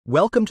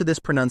Welcome to this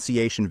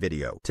pronunciation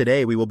video.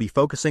 Today we will be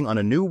focusing on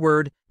a new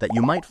word that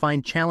you might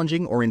find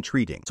challenging or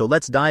intriguing. So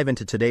let's dive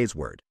into today's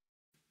word.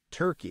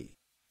 Turkey,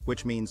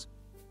 which means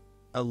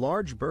a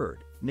large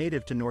bird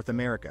native to North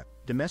America,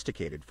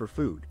 domesticated for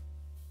food.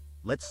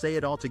 Let's say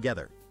it all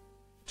together.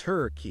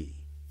 Turkey.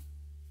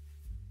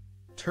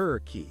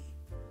 Turkey.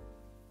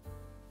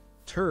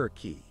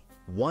 Turkey.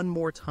 One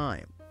more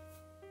time.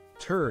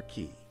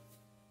 Turkey.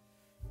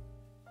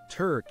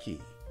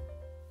 Turkey.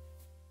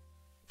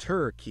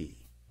 Turkey.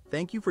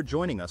 Thank you for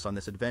joining us on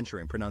this adventure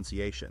in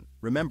pronunciation.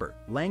 Remember,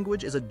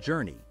 language is a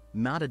journey,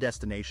 not a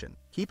destination.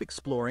 Keep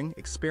exploring,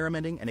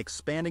 experimenting, and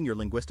expanding your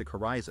linguistic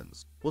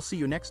horizons. We'll see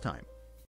you next time.